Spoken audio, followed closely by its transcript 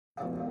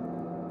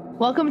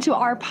Welcome to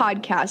our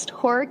podcast,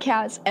 Horror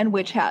Cats and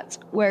Witch Hats,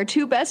 where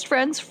two best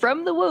friends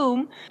from the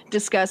womb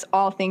discuss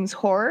all things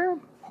horror,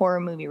 horror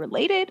movie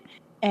related,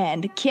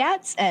 and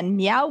cats and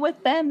meow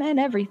with them and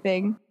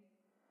everything.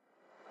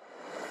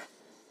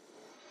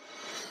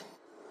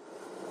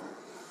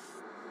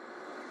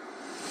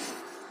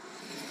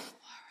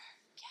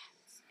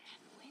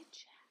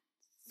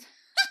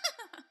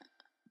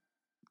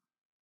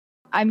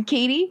 I'm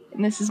Katie,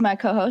 and this is my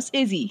co-host,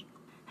 Izzy.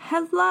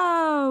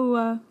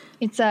 Hello.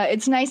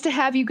 It's nice to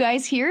have you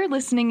guys here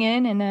listening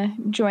in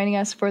and joining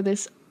us for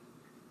this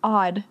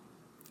odd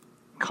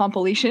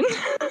compilation.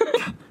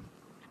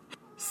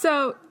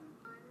 So,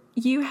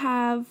 you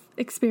have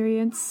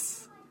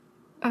experience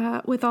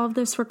with all of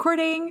this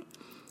recording,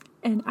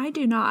 and I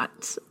do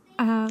not.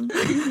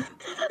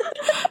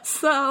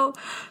 So,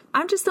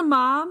 I'm just a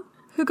mom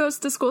who goes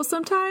to school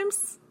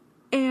sometimes,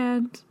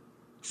 and...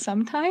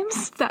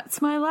 Sometimes?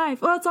 That's my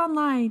life. Well, it's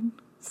online,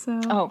 so...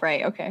 Oh,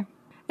 right, okay.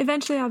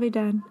 Eventually I'll be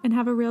done and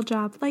have a real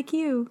job, like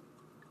you.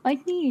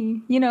 Like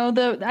me. You know,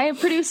 I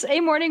produce a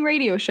morning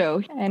radio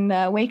show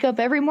and wake up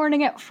every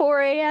morning at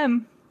 4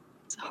 a.m.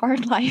 It's a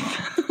hard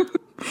life.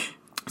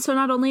 So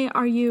not only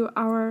are you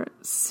our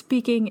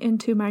speaking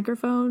into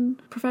microphone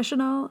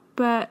professional,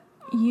 but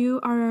you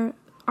are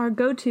our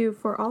go-to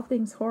for all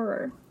things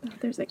horror.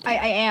 There's a cat.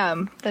 I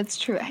am. That's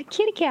true.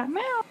 Kitty cat,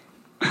 meow.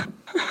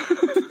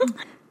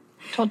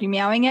 Told you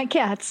meowing at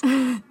cats.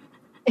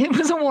 It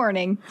was a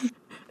warning.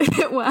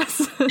 It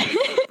was.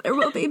 There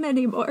will be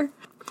many more.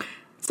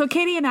 So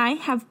Katie and I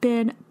have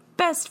been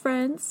best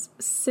friends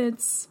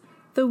since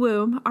the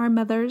womb. Our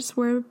mothers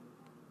were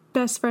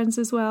best friends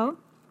as well.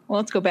 Well,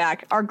 let's go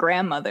back. Our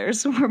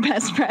grandmothers were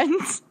best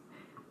friends.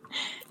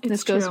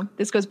 It's true.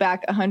 This goes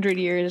back 100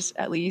 years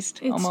at least,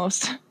 it's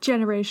almost.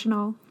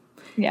 Generational.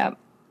 Yeah.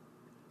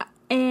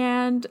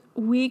 And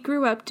we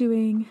grew up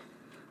doing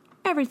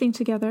everything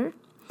together,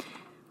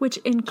 which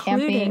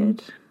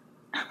included...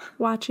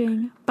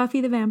 watching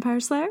Buffy the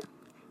Vampire Slayer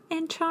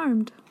and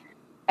Charmed.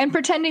 And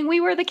pretending we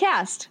were the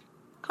cast.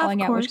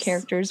 Calling out which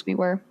characters we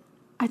were.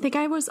 I think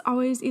I was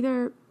always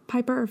either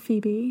Piper or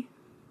Phoebe.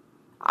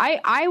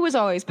 I was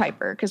always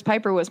Piper, because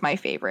Piper was my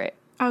favorite.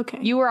 Okay.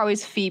 You were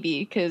always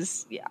Phoebe,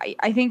 because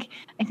I think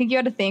you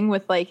had a thing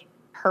with, like,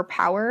 her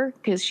power,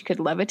 because she could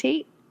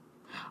levitate.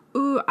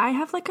 Ooh, I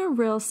have, like, a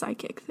real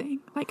psychic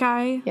thing. Like,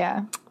 I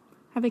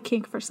have a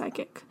kink for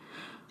psychic.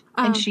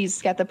 And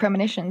she's got the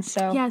premonitions,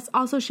 so... Yes,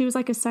 also she was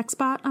like a sex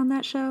bot on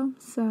that show,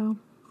 so...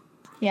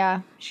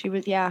 Yeah, she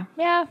was, yeah.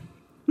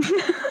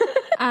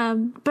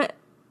 But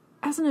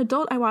as an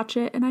adult, I watch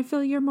it, and I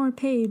feel you're more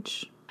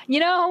Paige.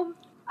 You know,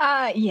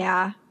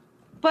 yeah.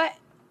 But,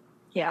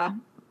 yeah.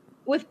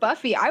 With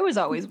Buffy, I was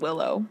always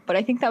Willow, but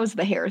I think that was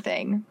the hair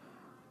thing.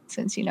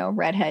 Since, you know,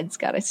 redheads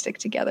gotta stick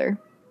together.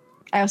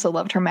 I also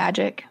loved her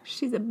magic.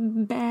 She's a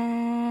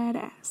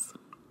badass.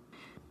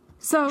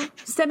 So,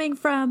 stemming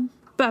from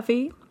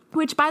Buffy...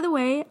 Which, by the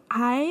way,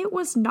 I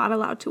was not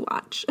allowed to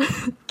watch.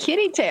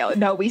 Kitty Tail.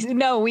 No,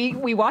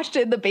 we watched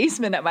it in the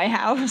basement at my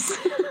house.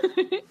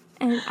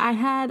 And I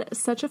had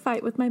such a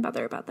fight with my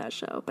mother about that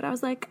show. But I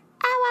was like,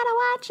 I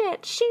want to watch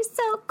it. She's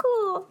so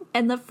cool.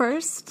 And the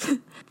first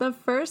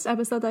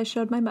episode I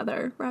showed my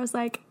mother, where I was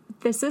like,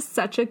 this is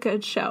such a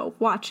good show.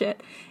 Watch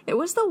it. It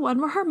was the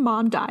one where her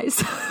mom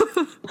dies.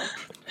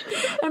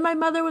 And my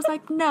mother was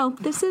like, no,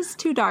 this is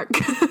too dark.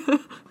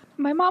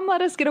 My mom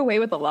let us get away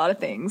with a lot of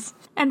things.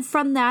 And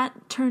from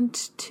that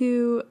turned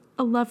to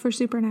a love for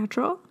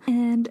Supernatural.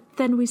 And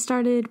then we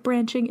started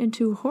branching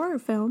into horror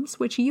films,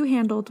 which you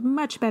handled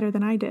much better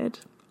than I did.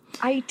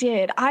 I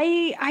did.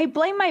 I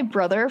blame my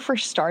brother for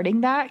starting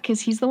that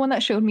because he's the one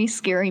that showed me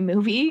Scary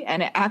Movie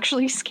and it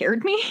actually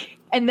scared me.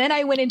 And then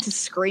I went into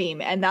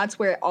Scream and that's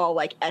where it all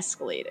like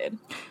escalated.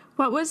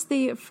 What was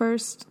the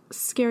first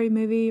scary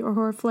movie or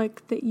horror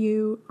flick that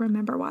you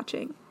remember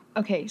watching?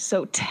 Okay,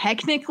 so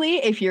technically,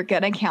 if you're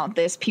gonna count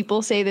this,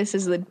 people say this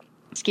is the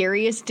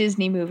scariest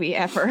Disney movie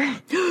ever.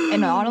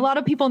 And not a lot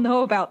of people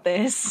know about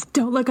this.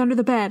 Don't look under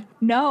the bed.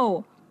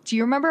 No. Do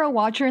you remember A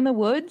Watcher in the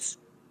Woods?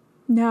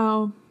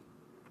 No.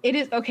 It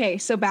is, okay,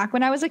 so back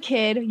when I was a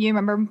kid, you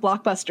remember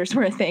Blockbusters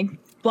were a thing.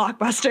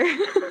 Blockbuster.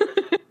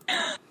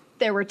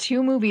 There were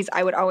two movies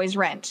I would always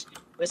rent.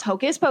 It was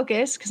Hocus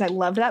Pocus, because I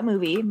loved that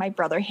movie. My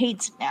brother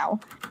hates it now.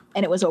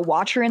 And it was A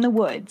Watcher in the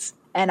Woods.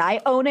 And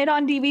I own it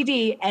on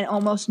DVD, and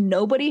almost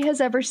nobody has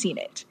ever seen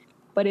it.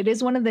 But it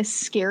is one of the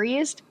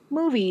scariest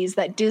movies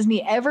that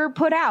Disney ever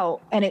put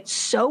out, and it's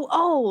so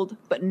old,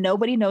 but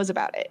nobody knows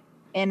about it.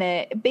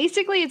 And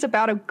basically, it's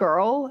about a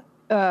girl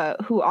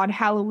who on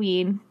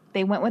Halloween,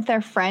 they went with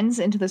their friends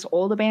into this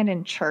old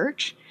abandoned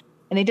church,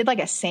 and they did like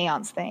a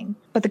seance thing.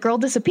 But the girl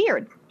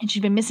disappeared, and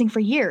she'd been missing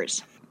for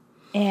years.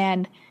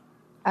 And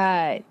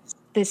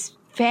this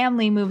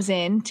family moves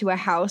in to a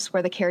house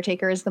where the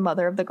caretaker is the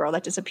mother of the girl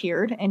that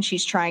disappeared, and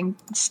she's trying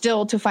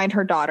still to find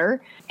her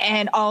daughter.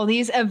 And all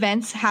these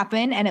events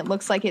happen, and it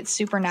looks like it's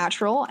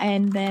supernatural.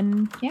 And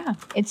then, yeah,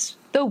 it's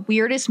the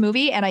weirdest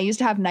movie, and I used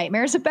to have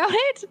nightmares about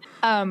it,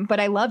 but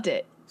I loved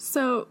it.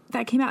 So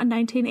that came out in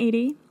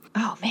 1980.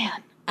 Oh,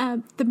 man.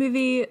 The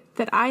movie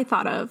that I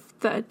thought of,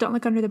 the Don't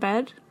Look Under the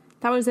Bed,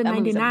 that was in That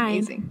movie's 99.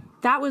 amazing.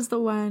 That was the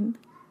one.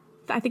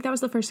 I think that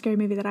was the first scary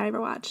movie that I ever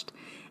watched.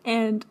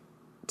 And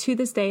to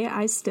this day,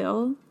 I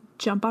still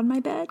jump on my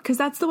bed. Because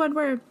that's the one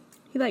where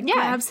he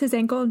grabs his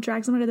ankle and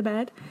drags him under the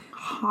bed.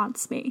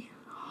 Haunts me.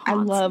 I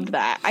loved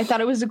that. I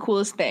thought it was the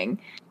coolest thing.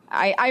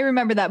 I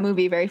remember that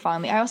movie very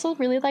fondly. I also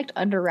really liked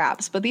Under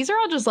Wraps, but these are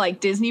all just like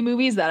Disney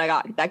movies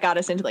that got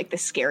us into like the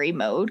scary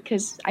mode.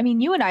 Because I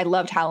mean, you and I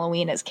loved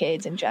Halloween as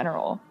kids in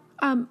general.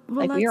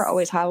 We are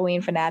always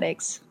Halloween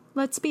fanatics.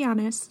 Let's be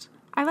honest.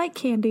 I like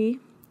candy.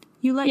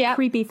 You like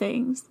creepy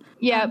things.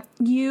 Yeah.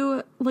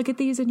 You look at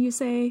these and you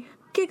say,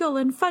 giggle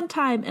and fun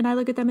time. And I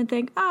look at them and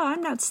think, oh,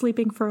 I'm not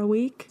sleeping for a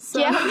week. So.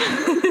 Yeah.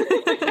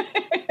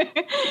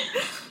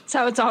 That's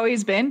how it's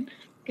always been.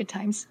 Good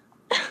times.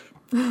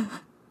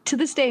 To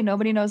this day,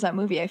 nobody knows that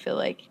movie, I feel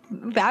like.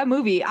 That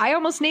movie, I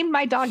almost named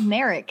my dog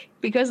Narek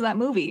because of that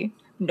movie.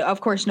 No, of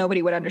course,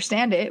 nobody would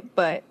understand it,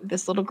 but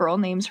this little girl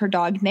names her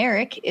dog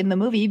Narek in the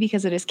movie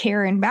because it is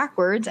Karen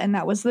backwards, and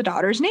that was the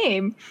daughter's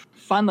name.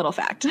 Fun little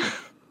fact.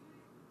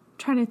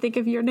 Trying to think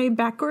of your name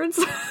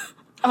backwards.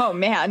 Oh,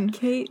 man.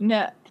 Kate.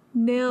 Nilla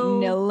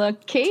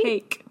Kate?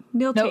 Cake.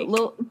 Nil Cake.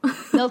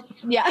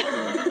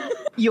 Yeah.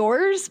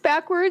 Yours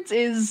backwards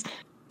is...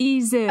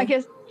 Easy. I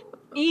guess...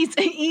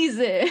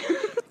 Easy.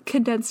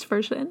 Condensed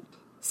version.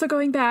 So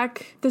going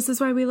back, this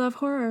is why we love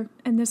horror,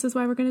 and this is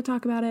why we're going to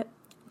talk about it.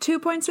 2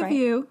 points of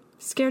view,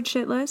 scared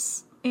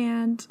shitless,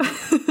 and...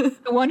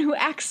 the one who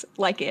acts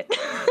like it.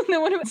 The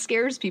one who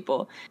scares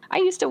people. I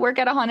used to work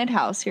at a haunted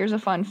house. Here's a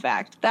fun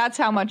fact. That's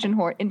how much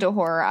into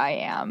horror I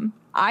am.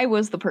 I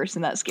was the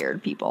person that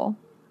scared people.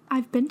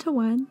 I've been to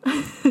one.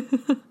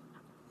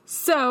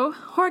 So,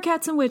 Horror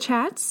Cats and Witch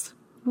Hats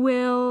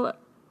will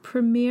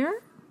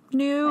premiere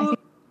new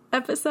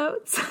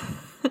episodes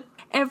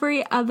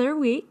every other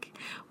week.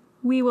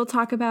 We will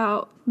talk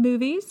about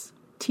movies,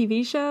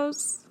 TV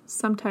shows,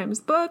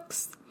 sometimes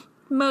books,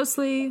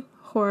 mostly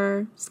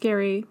horror,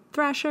 scary,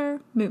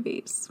 thrasher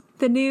movies.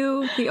 The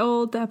new, the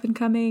old, the up and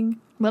coming.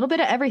 A little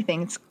bit of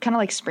everything. It's kind of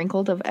like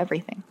sprinkled of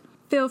everything.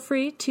 Feel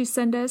free to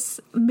send us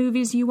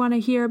movies you want to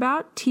hear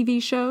about, TV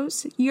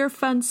shows, your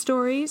fun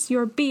stories,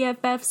 your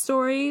BFF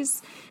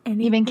stories, and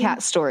even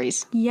cat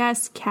stories.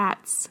 Yes,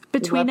 cats.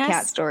 Between us,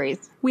 cat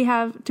stories.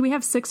 Do we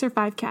have 6 or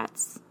 5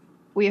 cats?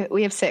 We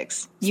have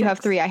 6. You have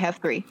 3. I have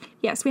 3.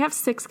 Yes, we have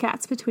 6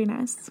 cats between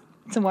us.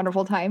 It's a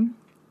wonderful time.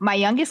 My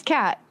youngest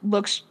cat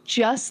looks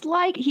just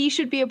like he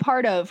should be a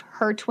part of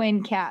her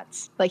twin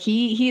cats. Like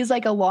he's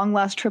like a long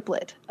lost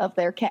triplet of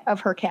her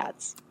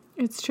cats.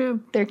 It's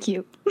true. They're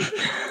cute.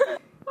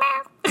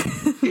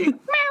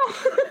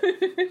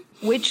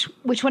 Which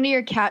one of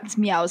your cats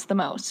meows the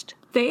most?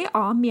 They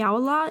all meow a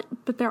lot,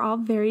 but they're all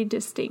very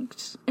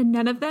distinct. And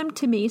none of them,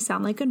 to me,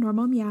 sound like a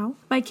normal meow.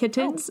 My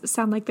kittens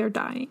sound like they're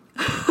dying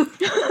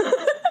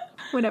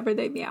whenever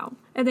they meow.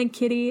 And then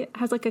Kitty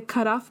has like a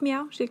cutoff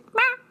meow. She's like,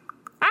 meow.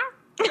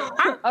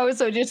 Oh,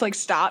 so it just like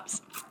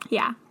stops?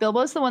 Yeah.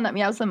 Bilbo's the one that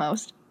meows the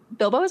most.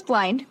 Bilbo is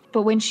blind,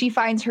 but when she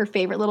finds her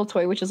favorite little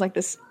toy, which is like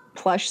this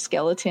plush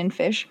skeleton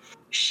fish,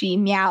 she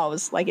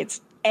meows like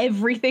it's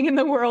everything in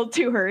the world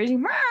to her.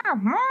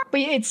 But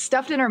it's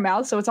stuffed in her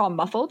mouth, so it's all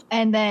muffled.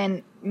 And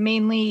then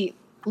mainly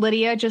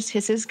Lydia just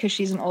hisses because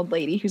she's an old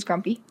lady who's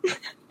grumpy.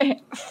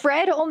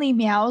 Fred only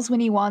meows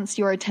when he wants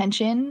your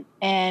attention,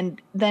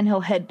 and then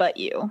he'll headbutt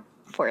you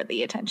for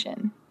the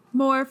attention.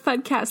 More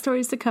fun cat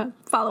stories to come.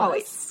 Follow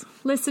Always. us.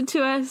 Listen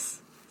to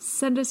us.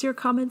 Send us your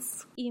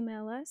comments.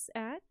 Email us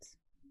at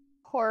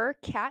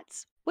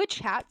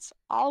horrorcatswitchhats,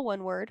 all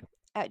one word,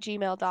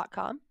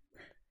 @gmail.com.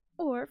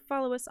 or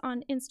follow us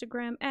on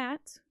Instagram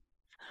at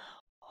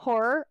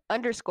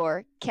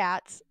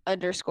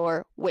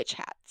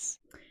horror_cats_witchhats.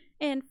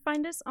 and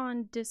find us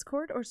on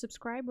Discord or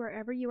subscribe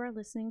wherever you are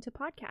listening to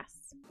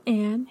podcasts.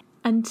 And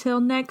until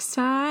next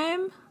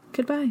time,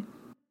 goodbye.